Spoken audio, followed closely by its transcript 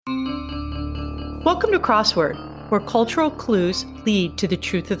Welcome to Crossword, where cultural clues lead to the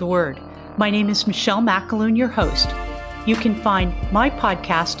truth of the word. My name is Michelle McAloon, your host. You can find my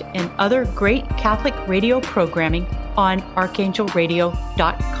podcast and other great Catholic radio programming on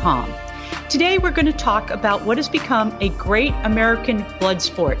archangelradio.com. Today, we're going to talk about what has become a great American blood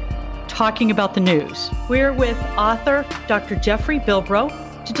sport, talking about the news. We're with author Dr. Jeffrey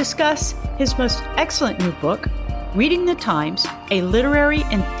Bilbrough to discuss his most excellent new book, Reading the Times, a literary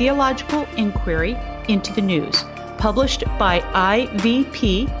and theological inquiry into the news, published by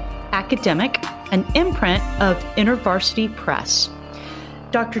IVP Academic, an imprint of InterVarsity Press.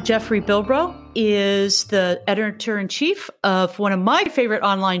 Dr. Jeffrey Bilbrough is the editor-in-chief of one of my favorite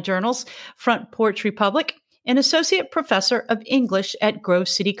online journals, Front Porch Republic, and associate professor of English at Grove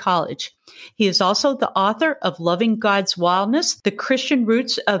City College. He is also the author of Loving God's Wildness, The Christian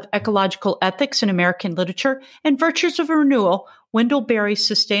Roots of Ecological Ethics in American Literature, and Virtues of Renewal, Wendell Berry's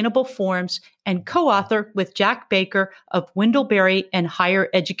Sustainable Forms, and co-author with Jack Baker of Wendell Berry and Higher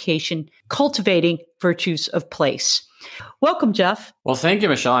Education, Cultivating Virtues of Place. Welcome, Jeff. Well, thank you,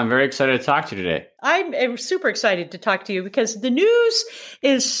 Michelle. I'm very excited to talk to you today. I'm super excited to talk to you because the news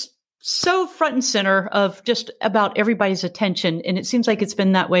is so front and center of just about everybody's attention. And it seems like it's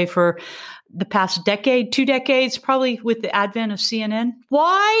been that way for the past decade, 2 decades, probably with the advent of CNN.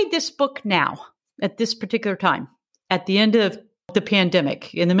 Why this book now at this particular time, at the end of the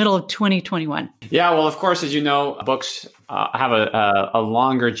pandemic, in the middle of 2021? Yeah, well, of course, as you know, books have a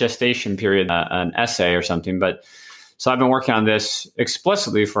longer gestation period, an essay or something. But so I've been working on this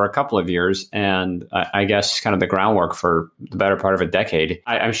explicitly for a couple of years, and I guess kind of the groundwork for the better part of a decade.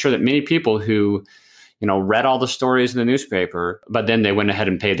 I'm sure that many people who, read all the stories in the newspaper, but then they went ahead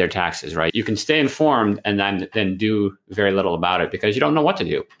and paid their taxes, right? You can stay informed and then do very little about it because you don't know what to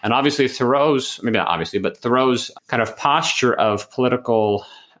do. And obviously Thoreau's kind of posture of political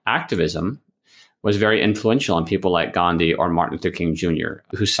activism was very influential on people like Gandhi or Martin Luther King Jr.,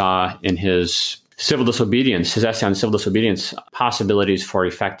 who saw in his essay on civil disobedience, possibilities for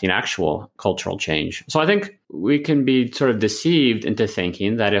effecting actual cultural change. So I think we can be sort of deceived into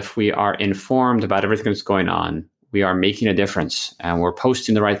thinking that if we are informed about everything that's going on, we are making a difference and we're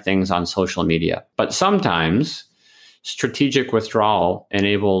posting the right things on social media. But sometimes strategic withdrawal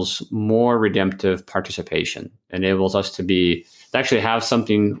enables more redemptive participation, enables us to actually have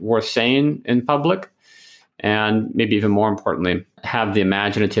something worth saying in public, and maybe even more importantly, have the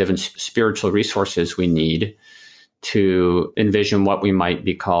imaginative and spiritual resources we need to envision what we might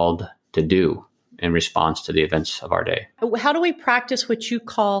be called to do in response to the events of our day. How do we practice what you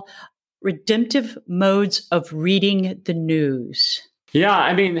call redemptive modes of reading the news? Yeah,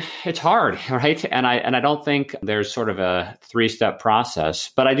 I mean, it's hard, right? And I don't think there's sort of a 3-step process,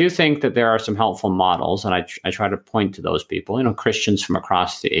 but I do think that there are some helpful models, and I try to point to those people, Christians from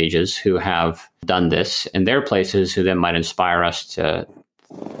across the ages who have done this in their places, who then might inspire us to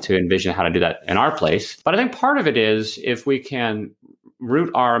envision how to do that in our place. But I think part of it is if we can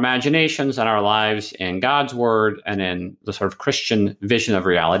root our imaginations and our lives in God's word and in the sort of Christian vision of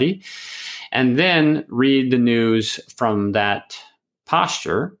reality, and then read the news from that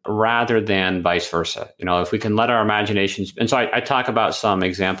posture rather than vice versa. If we can let our imaginations, and so I talk about some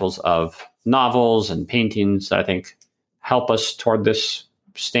examples of novels and paintings that I think help us toward this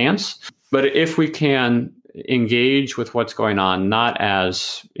stance. But if we can engage with what's going on, not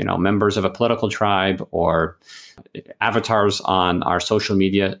as, members of a political tribe or avatars on our social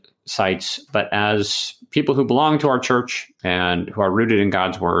media sites, but as people who belong to our church and who are rooted in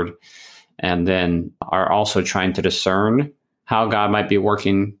God's word, and then are also trying to discern how God might be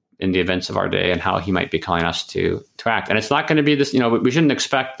working in the events of our day and how he might be calling us to act. And it's not going to be this, we shouldn't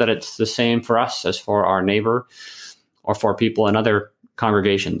expect that it's the same for us as for our neighbor or for people in other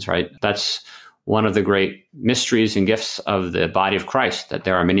congregations, right? That's one of the great mysteries and gifts of the body of Christ, that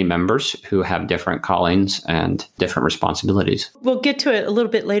there are many members who have different callings and different responsibilities. We'll get to it a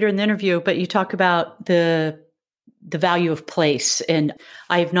little bit later in the interview, but you talk about the value of place. And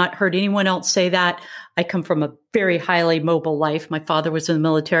I have not heard anyone else say that. I come from a very highly mobile life. My father was in the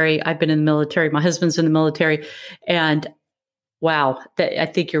military. I've been in the military. My husband's in the military. And wow, I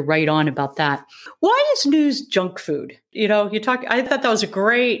think you're right on about that. Why is news junk food? I thought that was a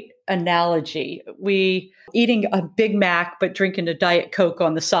great analogy. We eating a Big Mac, but drinking a Diet Coke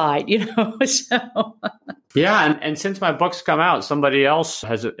on the side, so. Yeah. And since my book's come out, somebody else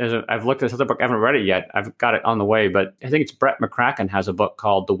I've looked at this other book. I haven't read it yet. I've got it on the way, but I think it's Brett McCracken has a book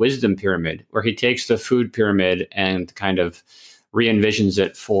called The Wisdom Pyramid, where he takes the food pyramid and kind of re-envisions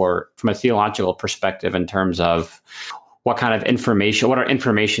it from a theological perspective in terms of what kind of information, what our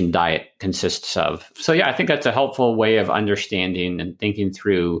information diet consists of. So yeah, I think that's a helpful way of understanding and thinking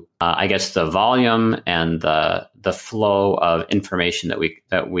through, I guess, the volume and the flow of information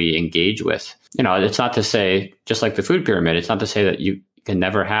that we engage with. It's not to say, just like the food pyramid, it's not to say that you can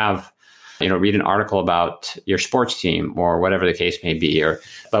never have, read an article about your sports team or whatever the case may be,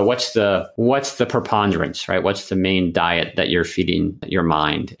 but what's the preponderance, right? What's the main diet that you're feeding your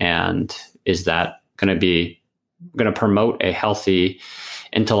mind? And is that going to promote a healthy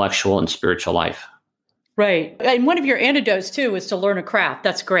intellectual and spiritual life? Right. And one of your antidotes too is to learn a craft.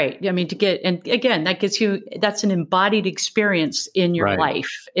 That's great. I mean, and again, that's an embodied experience in your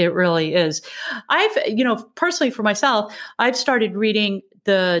life. It really is. I've, personally for myself, I've started reading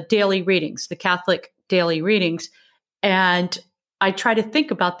the daily readings, the Catholic daily readings, and I try to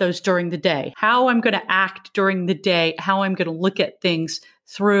think about those during the day, how I'm going to act during the day, how I'm going to look at things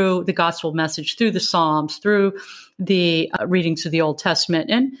through the gospel message, through the Psalms, through the readings of the Old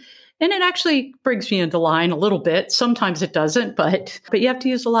Testament. And it actually brings me into line a little bit. Sometimes it doesn't, but you have to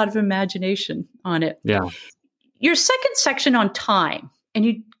use a lot of imagination on it. Yeah. Your second section on time, and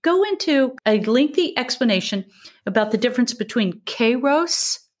you go into a lengthy explanation about the difference between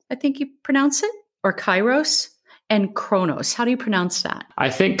kairos, I think you pronounce it, or kairos, and chronos. How do you pronounce that? I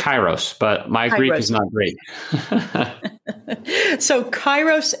think kairos, but my Greek is not great. So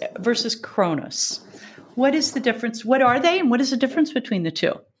kairos versus chronos. What is the difference? What are they? And what is the difference between the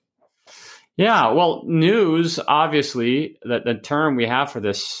two? Yeah, well, news, obviously, the term we have for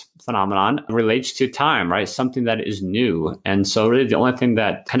this phenomenon relates to time, right? Something that is new. And so really the only thing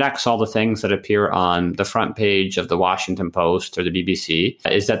that connects all the things that appear on the front page of the Washington Post or the BBC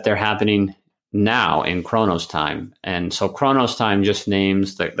is that they're happening now in Chronos time. And so Chronos time just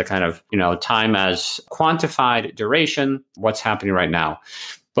names the kind of, time as quantified duration, what's happening right now.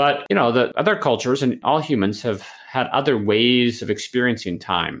 But, the other cultures and all humans have had other ways of experiencing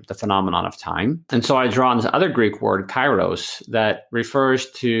time, the phenomenon of time. And so I draw on this other Greek word, kairos, that refers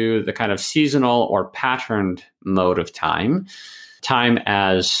to the kind of seasonal or patterned mode of time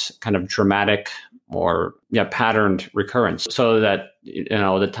as kind of dramatic or patterned recurrence. So that,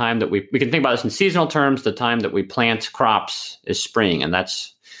 the time that we can think about this in seasonal terms, the time that we plant crops is spring, and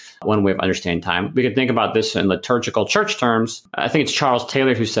that's one way of understanding time. We could think about this in liturgical church terms. I think it's Charles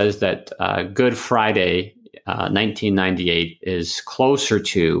Taylor who says that Good Friday, 1998, is closer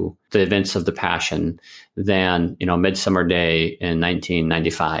to the events of the Passion than, Midsummer Day in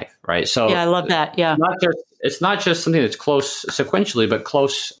 1995, right? So yeah, I love that. Yeah. It's not just something that's close sequentially, but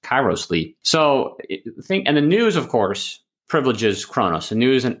close kairosly. So and the news, of course, privileges Chronos. The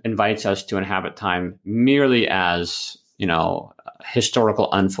news invites us to inhabit time merely as, historical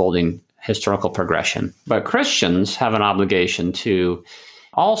unfolding, historical progression. But Christians have an obligation to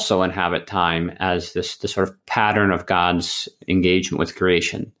also inhabit time as this sort of pattern of God's engagement with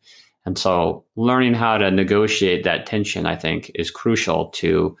creation. And so learning how to negotiate that tension, I think, is crucial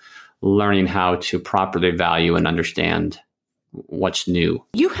to learning how to properly value and understand what's new.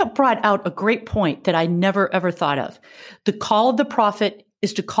 You have brought out a great point that I never, ever thought of. The call of the prophet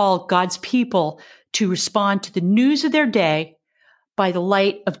is to call God's people to respond to the news of their day by the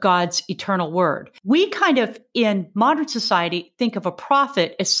light of God's eternal word. We kind of, in modern society, think of a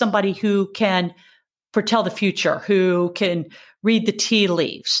prophet as somebody who can foretell the future, who can read the tea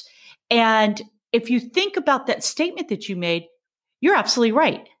leaves. And if you think about that statement that you made, you're absolutely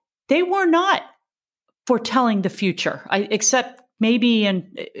right. They were not foretelling the future, except maybe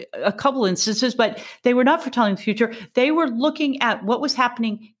in a couple instances, but they were not foretelling the future. They were looking at what was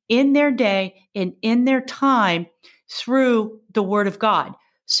happening in their day and in their time through the word of God.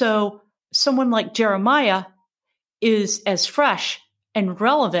 So someone like Jeremiah is as fresh and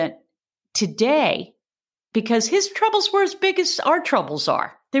relevant today because his troubles were as big as our troubles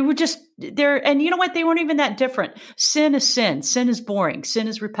are. They were just there. And you know what? They weren't even that different. Sin is sin. Sin is boring. Sin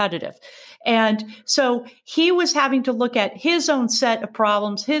is repetitive. And so he was having to look at his own set of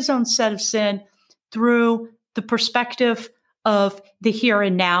problems, his own set of sin through the perspective of the here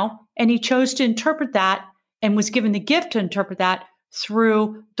and now. And he chose to interpret that and was given the gift to interpret that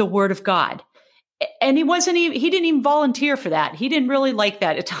through the word of God. And he didn't even volunteer for that. He didn't really like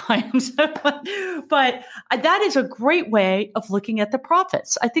that at times. But that is a great way of looking at the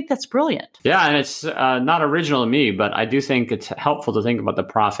prophets. I think that's brilliant. Yeah, and it's not original to me, but I do think it's helpful to think about the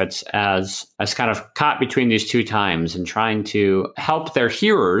prophets as kind of caught between these two times and trying to help their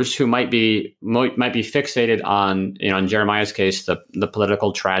hearers who might be fixated on, in Jeremiah's case, the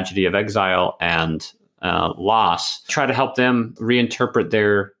political tragedy of exile and loss, try to help them reinterpret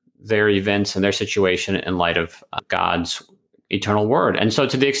their events and their situation in light of God's eternal word. And so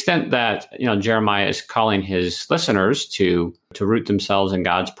to the extent that, Jeremiah is calling his listeners to root themselves in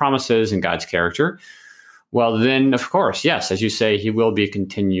God's promises and God's character, well, then, of course, yes, as you say, he will be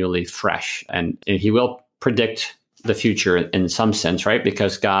continually fresh and he will predict the future in some sense, right?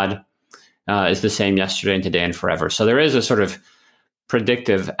 Because God is the same yesterday and today and forever. So there is a sort of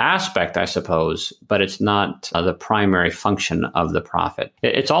predictive aspect, I suppose, but it's not the primary function of the prophet.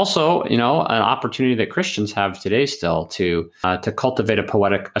 It's also, an opportunity that Christians have today still to cultivate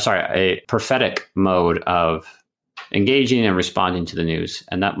a prophetic mode of engaging and responding to the news.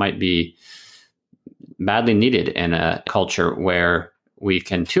 And that might be badly needed in a culture where we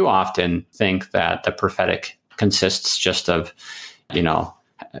can too often think that the prophetic consists just of,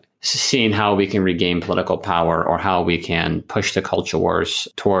 seeing how we can regain political power or how we can push the culture wars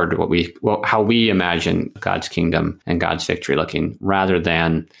toward how we imagine God's kingdom and God's victory looking, rather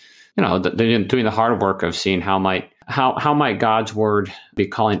than, doing the hard work of seeing how might God's word be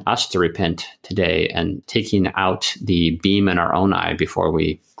calling us to repent today and taking out the beam in our own eye before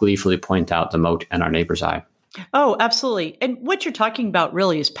we gleefully point out the mote in our neighbor's eye. Oh, absolutely. And what you're talking about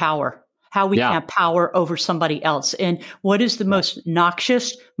really is power. How we can have power over somebody else. And what is the most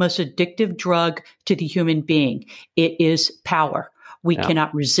noxious, most addictive drug to the human being? It is power. We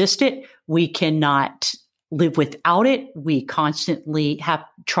cannot resist it. We cannot live without it. We constantly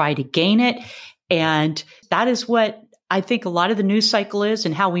try to gain it. And that is what I think a lot of the news cycle is,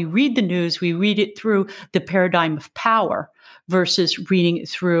 and how we read the news. We read it through the paradigm of power versus reading it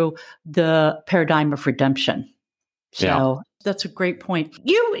through the paradigm of redemption. So that's a great point.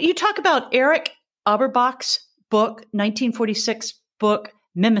 You talk about Eric Auerbach's book, 1946 book,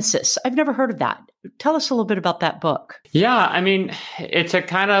 Mimesis. I've never heard of that. Tell us a little bit about that book. Yeah, I mean, it's a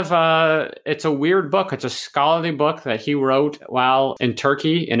kind of it's a weird book. It's a scholarly book that he wrote while in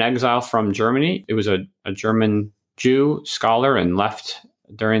Turkey in exile from Germany. It was a German Jew scholar and left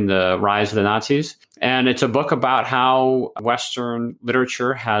during the rise of the Nazis. And it's a book about how Western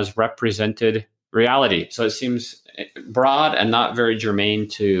literature has represented reality. So it seems broad and not very germane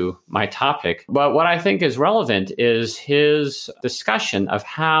to my topic. But what I think is relevant is his discussion of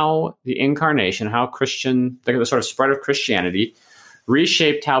how the incarnation, how the sort of spread of Christianity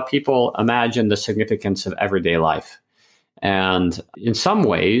reshaped how people imagine the significance of everyday life. And in some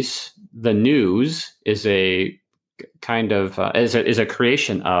ways, the news is a kind of is a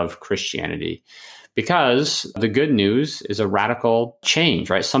creation of Christianity. Because the good news is a radical change,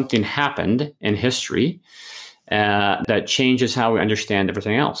 right? Something happened in history that changes how we understand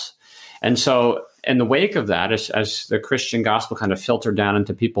everything else. And so in the wake of that, as the Christian gospel kind of filtered down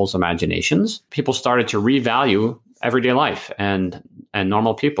into people's imaginations, people started to revalue everyday life and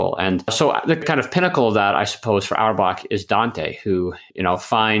normal people. And so the kind of pinnacle of that, I suppose, for Auerbach is Dante, who,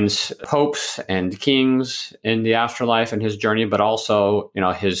 finds popes and kings in the afterlife and his journey, but also,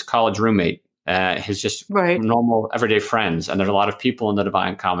 his college roommate, his just normal everyday friends. And there's a lot of people in the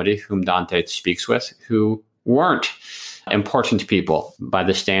Divine Comedy whom Dante speaks with who weren't important people by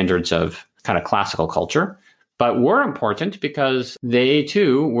the standards of kind of classical culture, but were important because they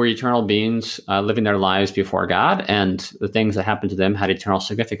too were eternal beings living their lives before God, and the things that happened to them had eternal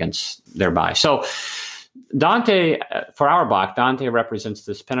significance thereby. So Dante, for Auerbach, Dante represents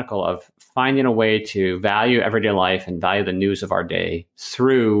this pinnacle of finding a way to value everyday life and value the news of our day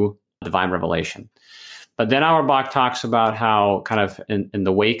through divine revelation. But then Auerbach talks about how kind of in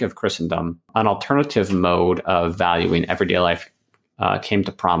the wake of Christendom, an alternative mode of valuing everyday life came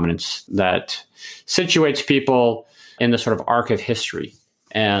to prominence that situates people in the sort of arc of history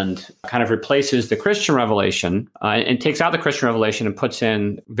and kind of replaces the Christian revelation and takes out the Christian revelation and puts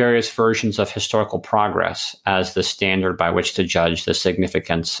in various versions of historical progress as the standard by which to judge the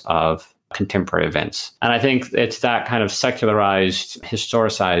significance of contemporary events. And I think it's that kind of secularized,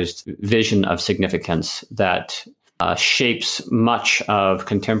 historicized vision of significance that shapes much of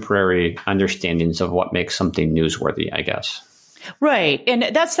contemporary understandings of what makes something newsworthy, I guess. Right. And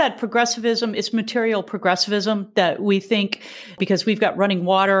that's that progressivism. It's material progressivism that we think because we've got running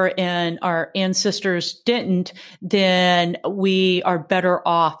water and our ancestors didn't, then we are better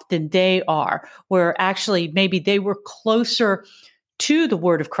off than they are, where actually maybe they were closer to the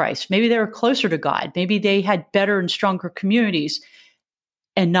word of Christ. Maybe they were closer to God. Maybe they had better and stronger communities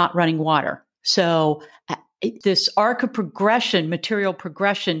and not running water. So this arc of progression, material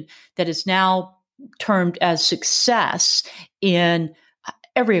progression that is now termed as success in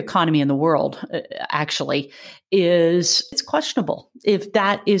every economy in the world, actually, it's questionable if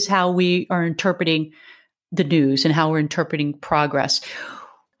that is how we are interpreting the news and how we're interpreting progress.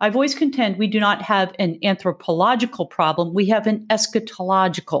 I've always contend we do not have an anthropological problem. We have an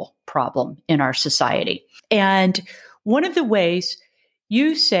eschatological problem in our society. And One of the ways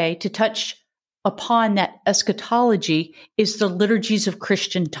you say to touch upon that eschatology is the liturgies of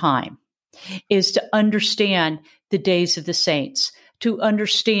Christian time, is to understand the days of the saints, to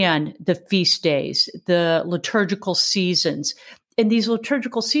understand the feast days, the liturgical seasons. And these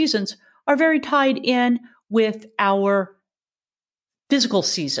liturgical seasons are very tied in with our physical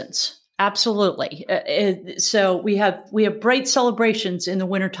seasons. Absolutely. So we have bright celebrations in the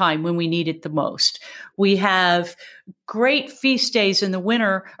wintertime when we need it the most. We have great feast days in the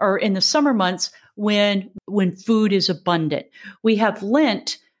winter or in the summer months when food is abundant. We have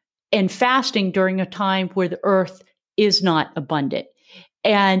Lent and fasting during a time where the earth is not abundant.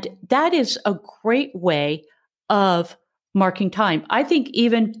 And that is a great way of marking time. I think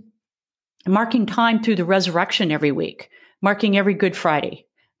even marking time through the resurrection every week, marking every Good Friday,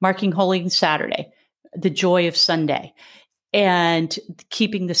 marking Holy Saturday, the joy of Sunday, and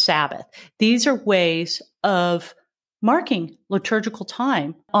keeping the Sabbath. These are ways of marking liturgical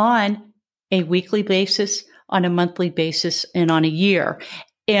time on a weekly basis, on a monthly basis, and on a year.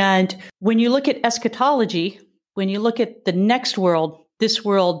 And when you look at eschatology, when you look at the next world, this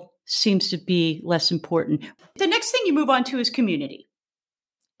world seems to be less important. The next thing you move on to is community.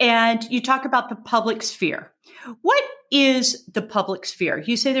 And you talk about the public sphere. What is the public sphere?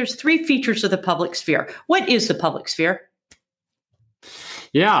 You say there's 3 features of the public sphere. What is the public sphere?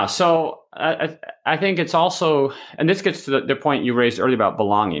 Yeah, so I think it's also, and this gets to the point you raised earlier about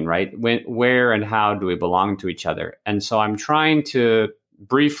belonging, right? Where and how do we belong to each other? And so I'm trying to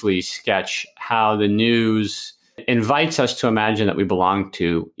briefly sketch how the news invites us to imagine that we belong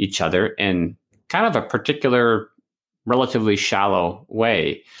to each other in kind of a particular, relatively shallow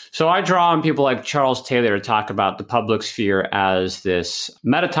way. So I draw on people like Charles Taylor to talk about the public sphere as this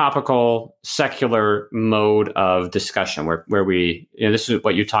metatopical, secular mode of discussion where we, this is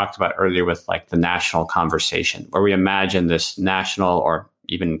what you talked about earlier with like the national conversation, where we imagine this national or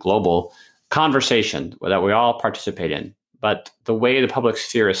even global conversation that we all participate in. But the way the public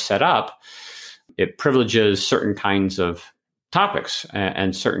sphere is set up, it privileges certain kinds of topics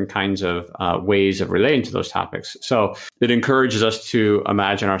and certain kinds of ways of relating to those topics. So it encourages us to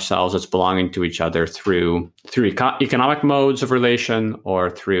imagine ourselves as belonging to each other through economic modes of relation or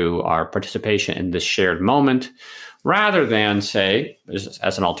through our participation in this shared moment, rather than, say,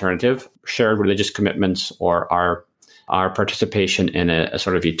 as an alternative, shared religious commitments or our participation in a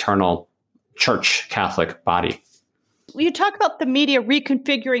sort of eternal church Catholic body. You talk about the media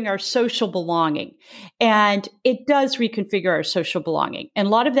reconfiguring our social belonging, and it does reconfigure our social belonging. And a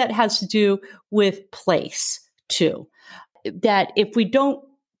lot of that has to do with place, too. That if we don't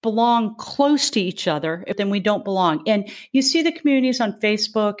belong close to each other, then we don't belong. And you see the communities on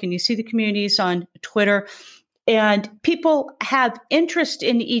Facebook and you see the communities on Twitter, and people have interest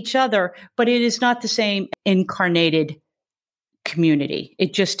in each other, but it is not the same incarnated community.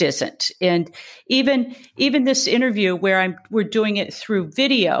 It just isn't. And even this interview where we're doing it through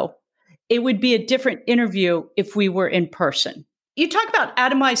video, it would be a different interview if we were in person. You talk about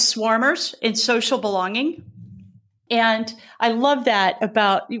atomized swarmers and social belonging. And I love that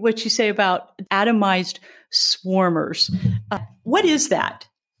about what you say about atomized swarmers. What is that?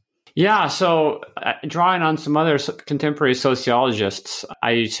 Yeah, so drawing on some other contemporary sociologists,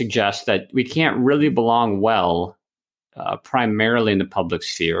 I suggest that we can't really belong well primarily in the public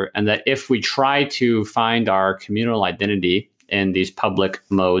sphere, and that if we try to find our communal identity in these public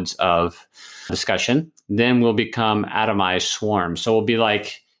modes of discussion, then we'll become atomized swarms. So we'll be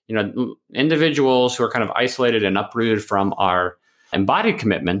like, individuals who are kind of isolated and uprooted from our embodied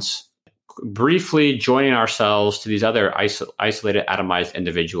commitments, briefly joining ourselves to these other isolated, atomized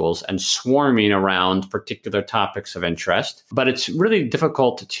individuals and swarming around particular topics of interest. But it's really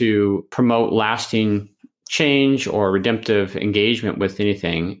difficult to promote lasting change or redemptive engagement with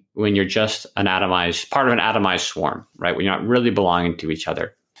anything when you're just part of an atomized swarm, right? When you're not really belonging to each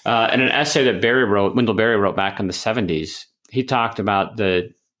other. In an essay that Wendell Berry wrote back in the 70s, he talked about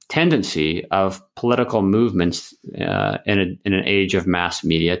the tendency of political movements in an age of mass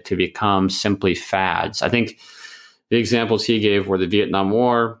media to become simply fads. I think the examples he gave were the Vietnam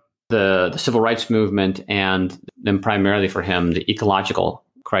War, the civil rights movement, and then primarily for him, the ecological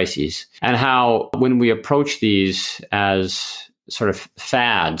crises, and how when we approach these as sort of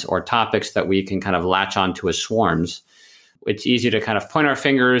fads or topics that we can kind of latch onto as swarms, it's easy to kind of point our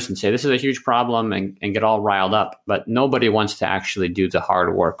fingers and say, this is a huge problem and get all riled up. But nobody wants to actually do the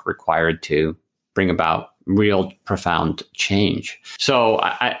hard work required to bring about real profound change. So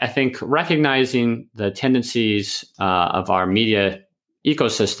I think recognizing the tendencies of our media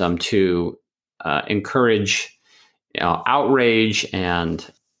ecosystem to encourage outrage and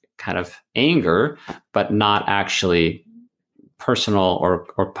kind of anger, but not actually personal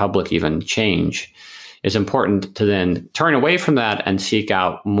or public even change, is important to then turn away from that and seek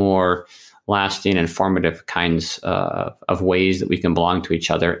out more lasting, informative kinds of ways that we can belong to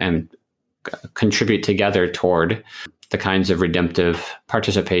each other and contribute together toward the kinds of redemptive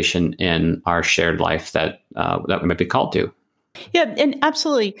participation in our shared life that we might be called to. Yeah, and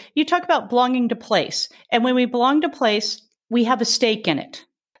absolutely. You talk about belonging to place. And when we belong to place, we have a stake in it.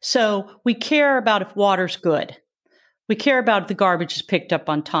 So we care about if water's good. We care about if the garbage is picked up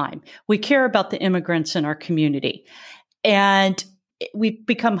on time. We care about the immigrants in our community. And we've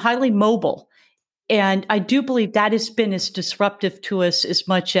become highly mobile. And I do believe that has been as disruptive to us as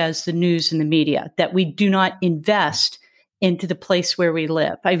much as the news and the media, that we do not invest into the place where we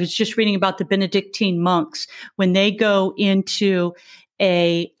live. I was just reading about the Benedictine monks. When they go into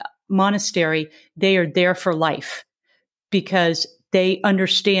a monastery, they are there for life because they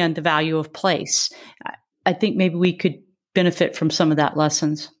understand the value of place. I think maybe we could benefit from some of that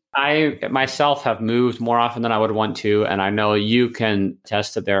lessons. I myself have moved more often than I would want to, and I know you can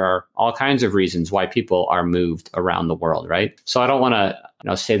attest that there are all kinds of reasons why people are moved around the world, right? So I don't want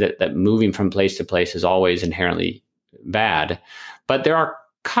to say that moving from place to place is always inherently bad, but there are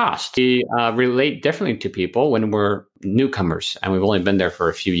costs. We relate differently to people when we're newcomers and we've only been there for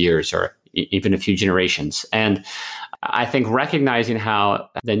a few years or even a few generations. And I think recognizing how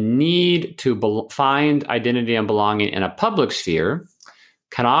the need to find identity and belonging in a public sphere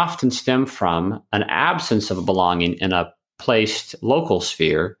can often stem from an absence of belonging in a placed local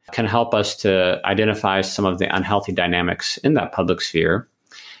sphere can help us to identify some of the unhealthy dynamics in that public sphere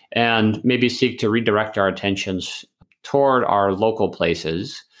and maybe seek to redirect our attentions toward our local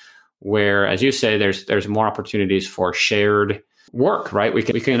places where, as you say, there's more opportunities for shared work, right? We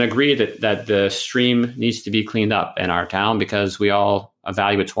can agree that the stream needs to be cleaned up in our town because we all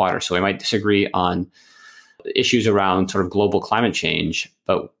value its water. So we might disagree on issues around sort of global climate change,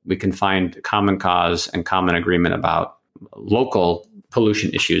 but we can find common cause and common agreement about local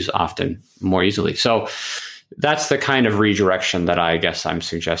pollution issues often more easily. So that's the kind of redirection that I guess I'm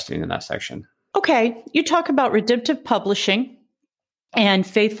suggesting in that section. Okay. You talk about redemptive publishing and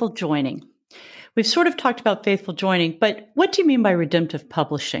faithful joining. We've sort of talked about faithful joining, but what do you mean by redemptive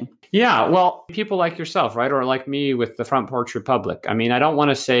publishing? Yeah, well, people like yourself, right? Or like me with the Front Porch Republic. I mean, I don't want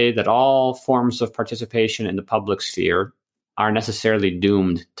to say that all forms of participation in the public sphere are necessarily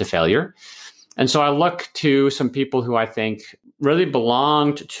doomed to failure. And so I look to some people who I think really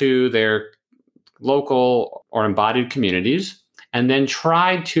belonged to their local or embodied communities and then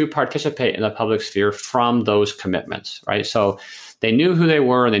tried to participate in the public sphere from those commitments, right? So they knew who they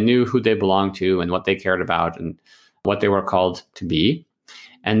were, and they knew who they belonged to and what they cared about and what they were called to be.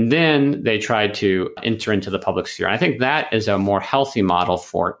 And then they tried to enter into the public sphere. And I think that is a more healthy model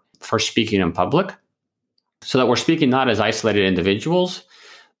for speaking in public, so that we're speaking not as isolated individuals,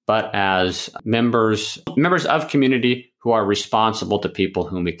 but as members of community who are responsible to people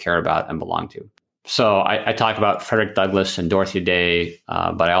whom we care about and belong to. So I talk about Frederick Douglass and Dorothy Day,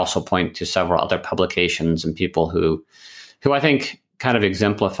 but I also point to several other publications and people who I think kind of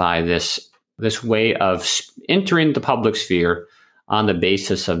exemplify this way of entering the public sphere on the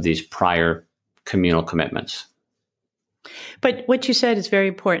basis of these prior communal commitments. But what you said is very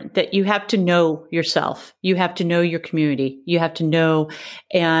important, that you have to know yourself. You have to know your community. You have to know.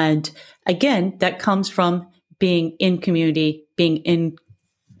 And again, that comes from being in community, being in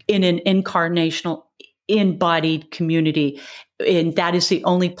an incarnational, embodied community. And that is the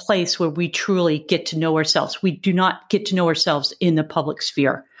only place where we truly get to know ourselves. We do not get to know ourselves in the public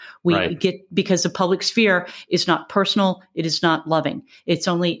sphere. Because the public sphere is not personal. It is not loving. It's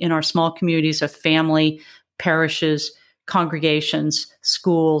only in our small communities of family, parishes, congregations,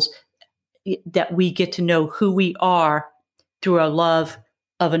 schools, that we get to know who we are through our love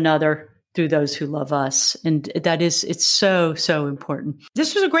of another, through those who love us. And it's so, so important.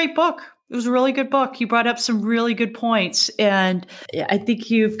 This was a great book. It was a really good book. You brought up some really good points. And I think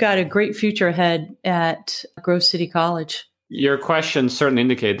you've got a great future ahead at Grove City College. Your questions certainly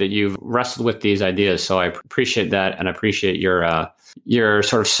indicate that you've wrestled with these ideas. So I appreciate that, and appreciate your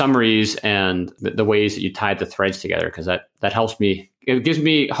sort of summaries and the ways that you tied the threads together, because that helps me. It gives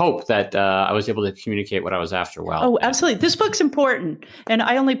me hope that I was able to communicate what I was after well. Oh, absolutely. This book's important, and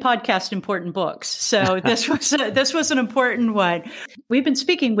I only podcast important books. So this was an important one. We've been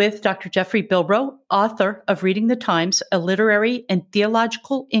speaking with Dr. Jeffrey Bilbrough, author of Reading the Times, a literary and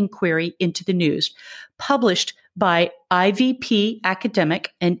theological inquiry into the news, published by IVP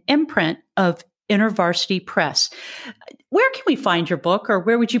Academic, an imprint of InterVarsity Press. Where can we find your book, or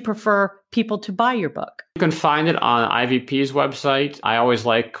where would you prefer people to buy your book? You can find it on IVP's website. I always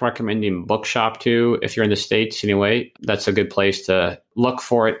like recommending Bookshop too. If you're in the States anyway, that's a good place to look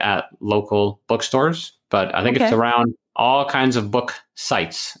for it at local bookstores. But I think it's around all kinds of book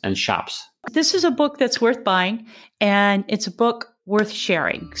sites and shops. This is a book that's worth buying, and it's a book worth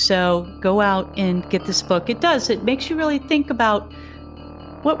sharing. So go out and get this book. It makes you really think about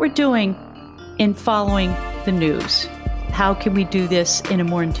what we're doing in following the news. How can we do this in a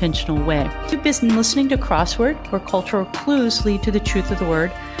more intentional way? You've been listening to Crossword, where cultural clues lead to the truth of the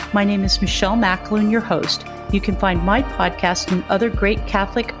word. My name is Michelle McAloon, your host. You can find my podcast and other great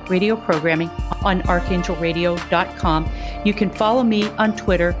Catholic radio programming on archangelradio.com. You can follow me on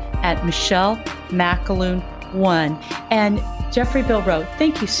Twitter at Michelle McAloon1. And Jeffrey Bilbrough,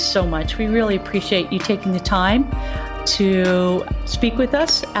 thank you so much. We really appreciate you taking the time to speak with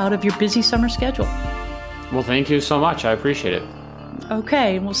us out of your busy summer schedule. Well, thank you so much. I appreciate it.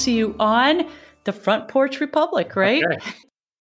 Okay, and we'll see you on the Front Porch Republic, right? Okay.